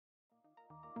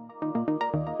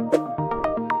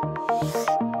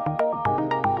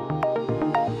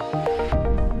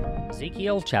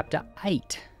Ezekiel chapter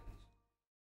 8.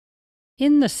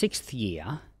 In the 6th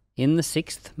year, in the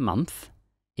 6th month,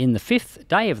 in the 5th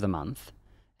day of the month,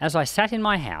 as I sat in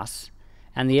my house,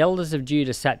 and the elders of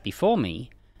Judah sat before me,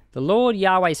 the Lord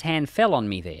Yahweh's hand fell on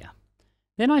me there.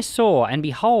 Then I saw, and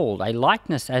behold, a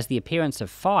likeness as the appearance of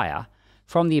fire,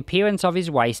 from the appearance of his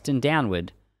waist and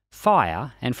downward,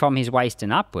 fire, and from his waist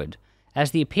and upward, as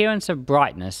the appearance of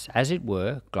brightness, as it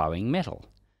were, glowing metal.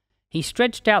 He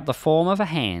stretched out the form of a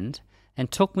hand, and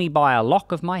took me by a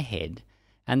lock of my head,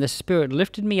 and the Spirit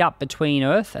lifted me up between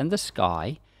earth and the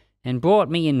sky, and brought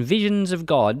me in visions of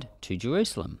God to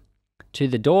Jerusalem, to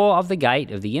the door of the gate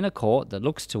of the inner court that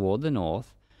looks toward the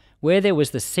north, where there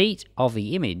was the seat of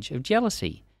the image of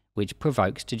jealousy, which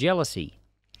provokes to jealousy.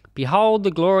 Behold,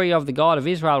 the glory of the God of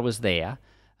Israel was there,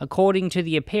 according to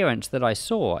the appearance that I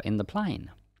saw in the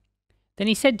plain. Then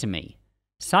he said to me,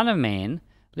 Son of man,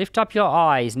 lift up your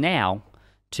eyes now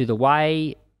the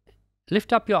way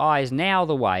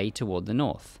toward the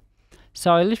north.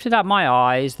 So I lifted up my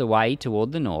eyes the way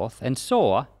toward the north, and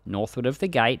saw, northward of the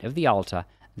gate of the altar,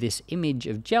 this image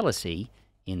of jealousy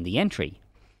in the entry.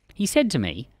 He said to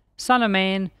me, Son of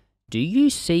man, do you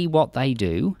see what they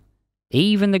do?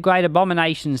 Even the great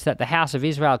abominations that the house of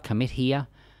Israel commit here,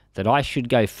 that I should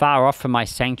go far off from my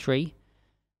sanctuary?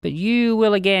 But you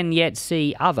will again yet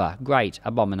see other great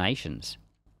abominations.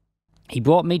 He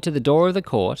brought me to the door of the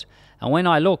court, and when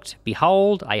I looked,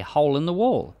 behold, a hole in the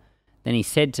wall. Then he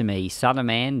said to me, Son of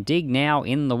man, dig now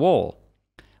in the wall.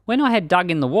 When I had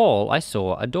dug in the wall, I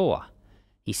saw a door.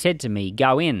 He said to me,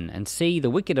 Go in and see the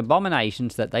wicked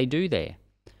abominations that they do there.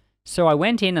 So I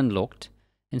went in and looked,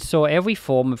 and saw every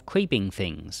form of creeping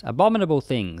things, abominable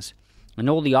things, and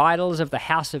all the idols of the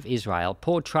house of Israel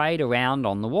portrayed around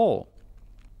on the wall.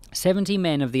 70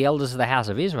 men of the elders of the house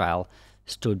of Israel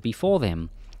stood before them.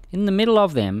 In the middle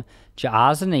of them,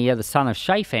 Jaazaniah the son of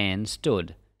Shaphan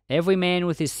stood, every man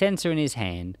with his censer in his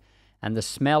hand, and the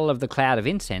smell of the cloud of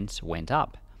incense went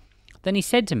up. Then he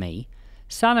said to me,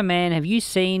 Son of man, have you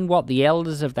seen what the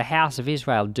elders of the house of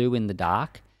Israel do in the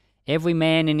dark, every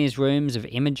man in his rooms of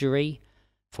imagery?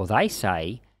 For they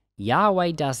say,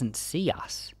 Yahweh doesn't see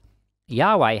us.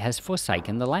 Yahweh has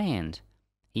forsaken the land.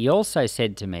 He also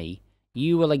said to me,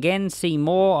 You will again see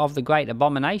more of the great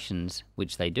abominations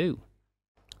which they do.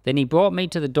 Then he brought me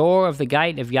to the door of the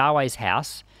gate of Yahweh's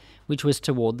house, which was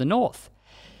toward the north.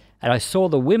 And I saw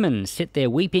the women sit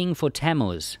there weeping for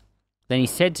Tammuz. Then he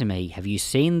said to me, Have you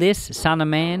seen this, son of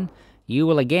man? You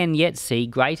will again yet see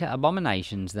greater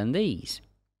abominations than these.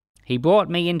 He brought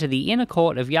me into the inner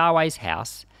court of Yahweh's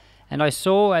house, and I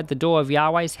saw at the door of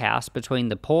Yahweh's house between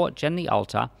the porch and the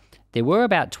altar, there were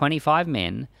about 25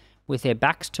 men, with their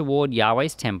backs toward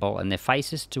Yahweh's temple and their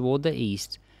faces toward the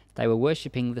east. They were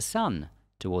worshipping the sun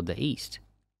toward the east.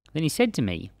 Then he said to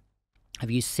me, Have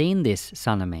you seen this,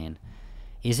 son of man?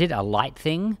 Is it a light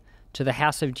thing to the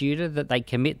house of Judah that they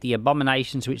commit the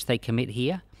abominations which they commit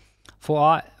here?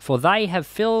 For they have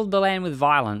filled the land with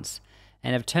violence,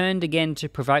 and have turned again to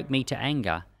provoke me to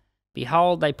anger.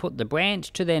 Behold, they put the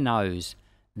branch to their nose.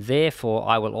 Therefore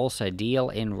I will also deal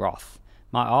in wrath.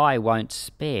 My eye won't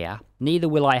spare, neither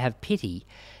will I have pity.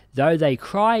 Though they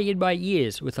cry in my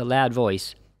ears with a loud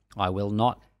voice, I will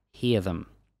not hear them.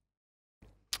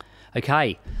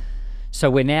 Okay, so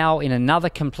we're now in another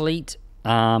complete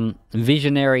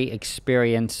visionary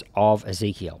experience of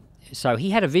Ezekiel. So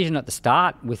he had a vision at the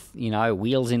start with,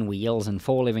 wheels in wheels and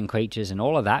 4 living creatures, and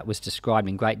all of that was described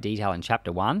in great detail in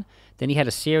chapter 1. Then he had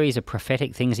a series of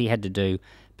prophetic things he had to do,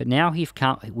 but now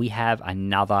we have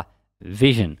another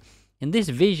vision. In this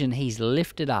vision, he's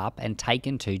lifted up and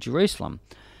taken to Jerusalem.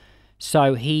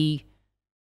 So he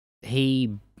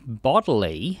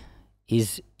bodily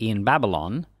is in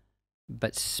Babylon,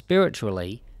 but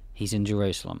spiritually he's in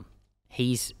Jerusalem.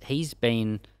 He's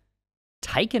been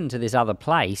taken to this other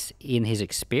place in his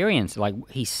experience. Like,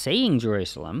 he's seeing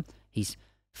Jerusalem, he's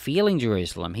feeling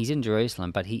Jerusalem, he's in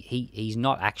Jerusalem, but he's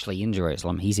not actually in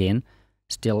Jerusalem. He's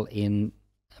still in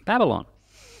Babylon.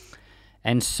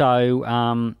 And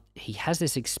so he has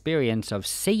this experience of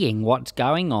seeing what's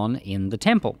going on in the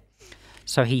temple.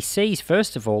 So he sees,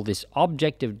 first of all, this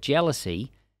object of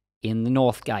jealousy in the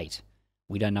north gate.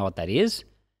 We don't know what that is,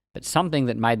 but something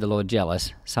that made the Lord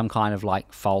jealous, some kind of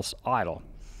like false idol.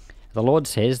 The Lord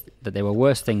says that there were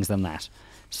worse things than that.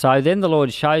 So then the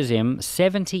Lord shows him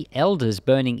 70 elders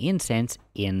burning incense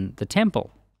in the temple.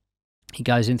 He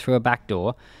goes in through a back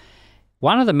door.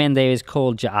 One of the men there is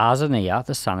called Jaazaniah,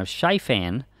 the son of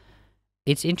Shaphan.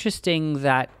 It's interesting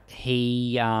that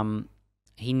he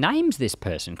names this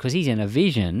person because he's in a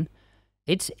vision.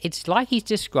 It's like he's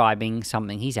describing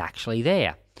something he's actually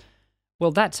there. Well,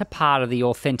 that's a part of the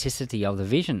authenticity of the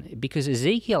vision, because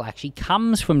Ezekiel actually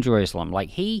comes from Jerusalem. Like,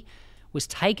 he was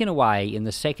taken away in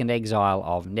the second exile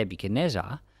of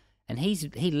Nebuchadnezzar, and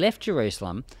he left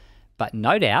Jerusalem, but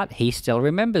no doubt he still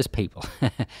remembers people.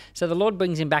 So the Lord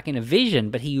brings him back in a vision,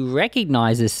 but he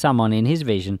recognizes someone in his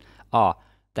vision. Oh,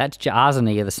 that's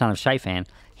Jaazaniah, the son of Shaphan.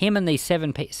 Him and these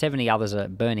 70 others are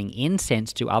burning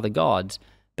incense to other gods,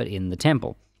 but in the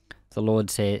temple. The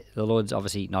Lord's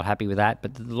obviously not happy with that,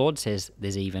 but the Lord says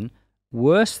there's even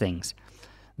worse things.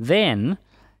 Then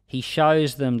he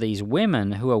shows them these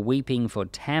women who are weeping for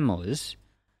Tammuz.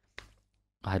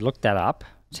 I looked that up.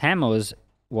 Tammuz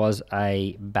was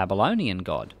a Babylonian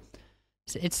god.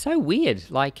 It's so weird.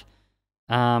 Like,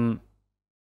 Tammuz,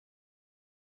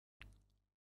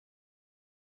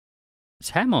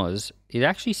 it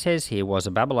actually says here, was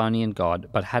a Babylonian god,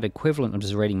 but had equivalent, I'm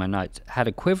just reading my notes, had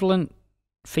equivalent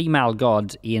female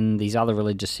gods in these other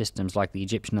religious systems like the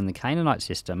Egyptian and the Canaanite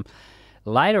system.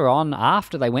 Later on,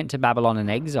 after they went to Babylon in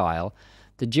exile,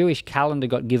 the Jewish calendar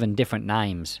got given different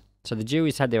names. So the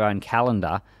Jews had their own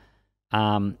calendar,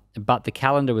 but the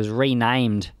calendar was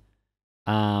renamed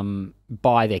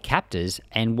by their captors,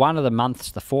 and one of the months,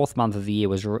 the fourth month of the year,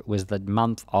 was the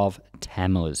month of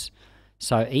Tammuz.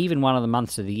 So even one of the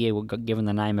months of the year got given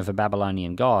the name of a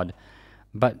Babylonian god,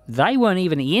 but they weren't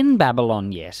even in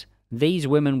Babylon yet. These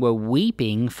women were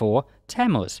weeping for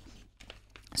Tammuz.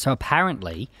 So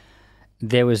apparently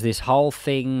there was this whole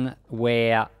thing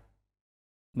where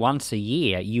once a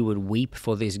year you would weep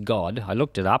for this god. I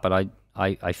looked it up, and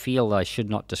I feel I should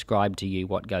not describe to you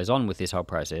what goes on with this whole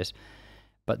process,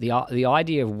 but the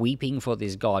idea of weeping for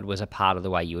this god was a part of the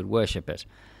way you would worship it.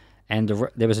 And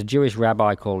there was a Jewish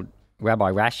rabbi called Rabbi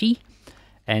Rashi,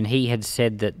 and he had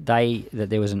said that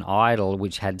there was an idol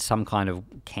which had some kind of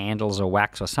candles or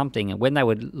wax or something, and when they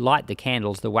would light the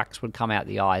candles, the wax would come out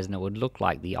the eyes, and it would look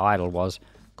like the idol was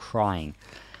crying.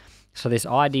 So this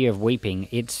idea of weeping,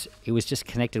 it was just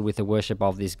connected with the worship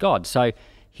of this god. So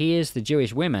here's the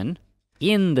Jewish women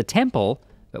in the temple,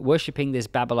 but worshipping this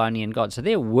Babylonian god. So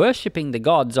they're worshipping the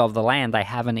gods of the land they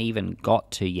haven't even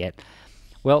got to yet.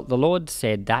 Well, the Lord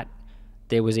said that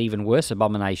there was even worse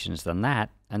abominations than that,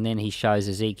 and then he shows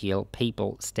Ezekiel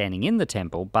people standing in the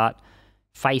temple, but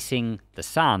facing the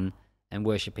sun and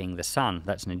worshipping the sun.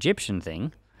 That's an Egyptian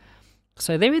thing.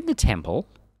 So they're in the temple.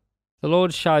 The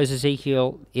Lord shows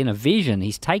Ezekiel in a vision.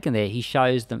 He's taken there. He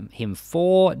shows him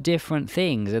 4 different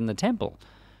things in the temple.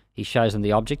 He shows them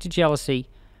the object of jealousy,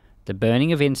 the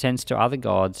burning of incense to other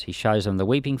gods. He shows them the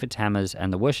weeping for Tammuz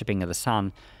and the worshipping of the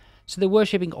sun. So they're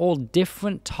worshipping all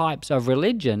different types of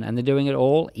religion, and they're doing it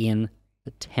all in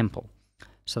the temple.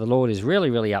 So the Lord is really,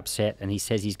 really upset, and he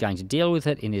says he's going to deal with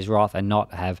it in his wrath and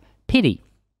not have pity.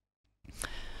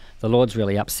 The Lord's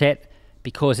really upset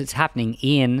because it's happening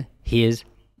in his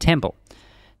temple.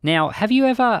 Now, have you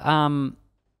ever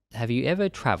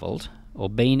traveled or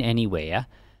been anywhere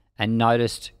and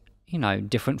noticed,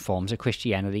 different forms of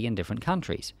Christianity in different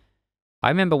countries? I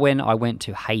remember when I went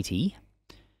to Haiti,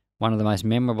 one of the most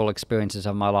memorable experiences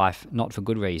of my life, not for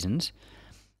good reasons.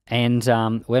 And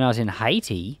when I was in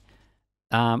Haiti,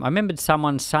 I remembered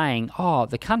someone saying, oh,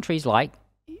 the country's like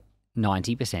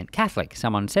 90% Catholic.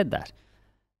 Someone said that.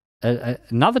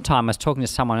 Another time I was talking to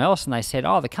someone else, and they said,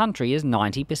 oh, the country is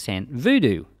 90%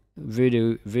 voodoo.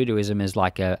 Voodooism is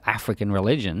like an African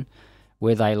religion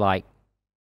where they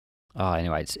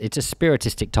anyway, it's a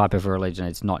spiritistic type of religion.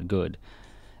 It's not good.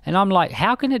 And I'm like,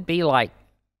 how can it be like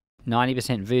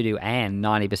 90% voodoo and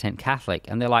 90% Catholic?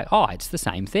 And they're like, oh, it's the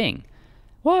same thing.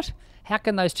 What? How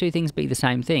can those two things be the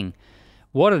same thing?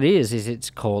 What it is it's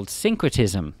called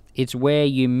syncretism. It's where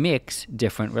you mix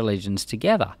different religions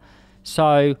together.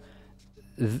 So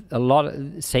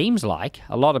it seems like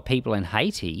a lot of people in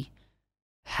Haiti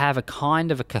have a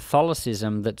kind of a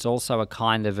Catholicism that's also a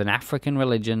kind of an African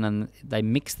religion, and they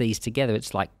mix these together.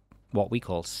 It's like what we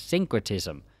call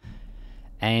syncretism.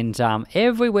 And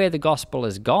everywhere the gospel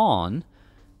has gone,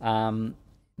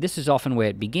 this is often where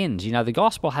it begins. The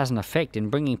gospel has an effect in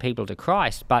bringing people to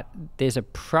Christ, but there's a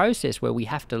process where we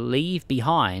have to leave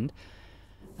behind.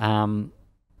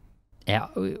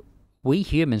 We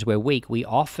humans, we're weak. We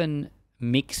often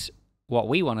mix what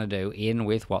we want to do in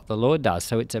with what the Lord does.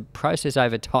 So it's a process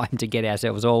over time to get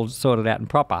ourselves all sorted out and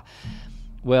proper.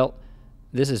 Well,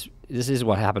 this is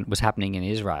what was happening in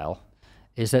Israel,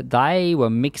 is that they were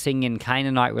mixing in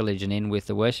Canaanite religion in with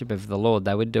the worship of the Lord.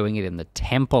 They were doing it in the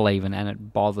temple even, and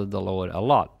it bothered the Lord a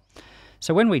lot.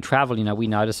 So when we travel, we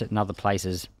notice it in other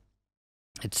places.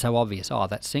 It's so obvious, oh,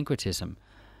 that's syncretism.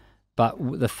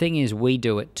 But the thing is, we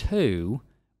do it too.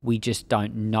 We just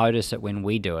don't notice it when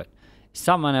we do it.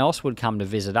 someone else would come to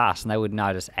visit us and they would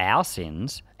notice our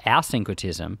sins, our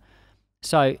syncretism.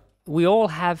 So we all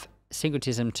have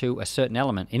syncretism to a certain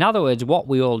element. In other words, what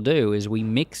we all do is we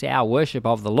mix our worship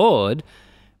of the Lord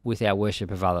with our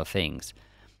worship of other things.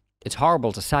 It's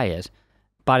horrible to say it,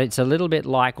 but it's a little bit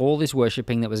like all this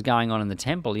worshipping that was going on in the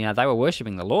temple. You know, they were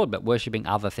worshipping the Lord, but worshipping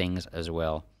other things as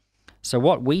well. So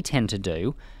what we tend to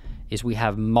do is we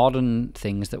have modern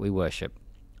things that we worship.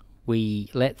 We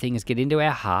let things get into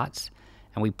our hearts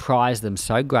and we prize them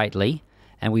so greatly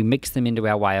and we mix them into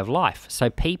our way of life. So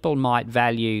people might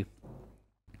value,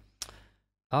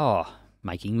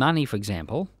 making money, for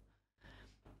example.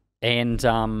 And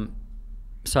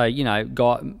so, you know,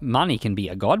 money can be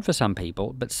a god for some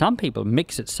people, but some people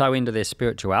mix it so into their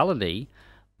spirituality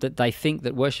that they think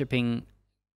that worshipping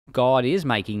God is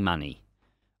making money,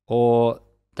 or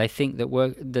they think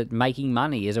that making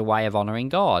money is a way of honoring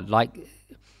God. Like,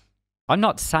 I'm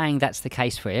not saying that's the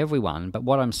case for everyone, but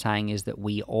what I'm saying is that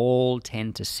we all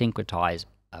tend to syncretize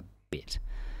a bit.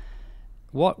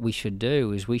 What we should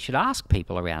do is we should ask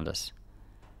people around us,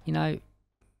 you know,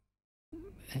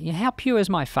 how pure is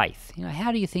my faith? You know,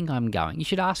 how do you think I'm going? You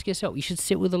should ask yourself. You should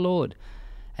sit with the Lord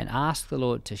and ask the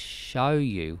Lord to show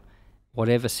you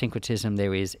whatever syncretism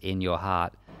there is in your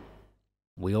heart.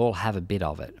 We all have a bit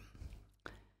of it.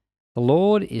 The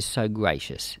Lord is so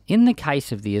gracious. In the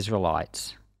case of the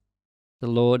Israelites, the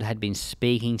Lord had been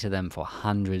speaking to them for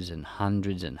hundreds and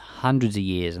hundreds and hundreds of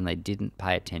years, and they didn't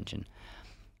pay attention.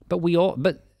 But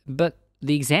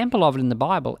the example of it in the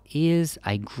Bible is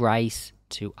a grace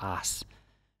to us.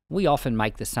 We often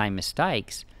make the same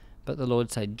mistakes, but the Lord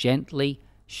so gently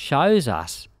shows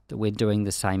us that we're doing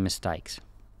the same mistakes.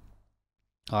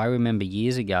 I remember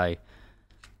years ago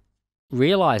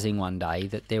realizing one day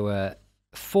that there were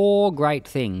 4 great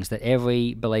things that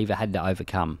every believer had to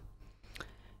overcome.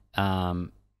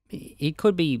 It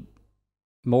could be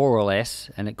more or less,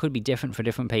 and it could be different for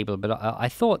different people, but I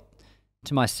thought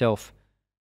to myself,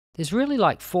 there's really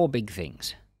like 4 big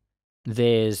things.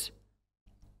 There's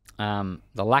the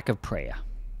lack of prayer.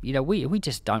 You know, we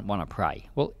just don't want to pray.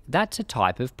 Well, that's a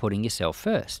type of putting yourself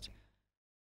first.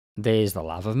 There's the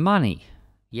love of money.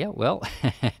 Yeah, well,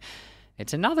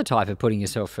 it's another type of putting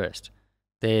yourself first.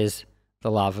 There's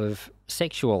the love of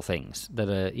sexual things that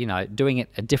are, you know, doing it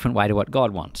a different way to what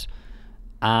God wants.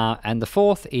 And the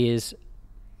 4th is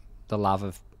the love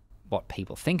of what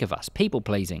people think of us,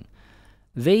 people-pleasing.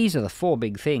 These are the 4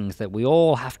 big things that we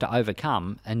all have to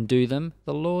overcome and do them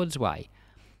the Lord's way.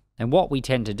 And what we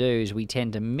tend to do is we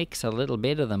tend to mix a little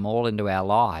bit of them all into our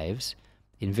lives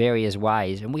in various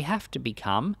ways, and we have to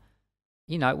become,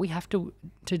 you know, we have to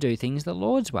do things the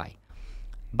Lord's way.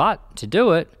 But to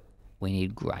do it, we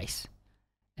need grace.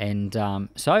 And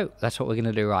so that's what we're going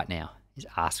to do right now, is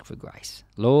ask for grace.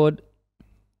 Lord,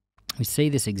 we see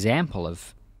this example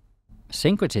of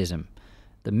syncretism,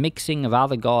 the mixing of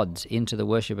other gods into the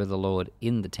worship of the Lord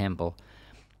in the temple.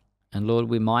 And Lord,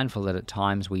 we're mindful that at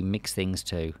times we mix things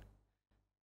too.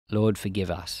 Lord, forgive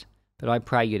us. But I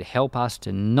pray you to help us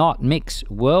to not mix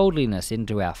worldliness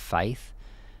into our faith.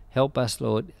 Help us,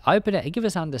 Lord. Open it, give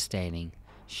us understanding.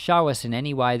 Show us in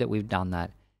any way that we've done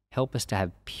that. Help us to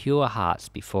have pure hearts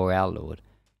before our Lord.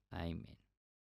 Amen.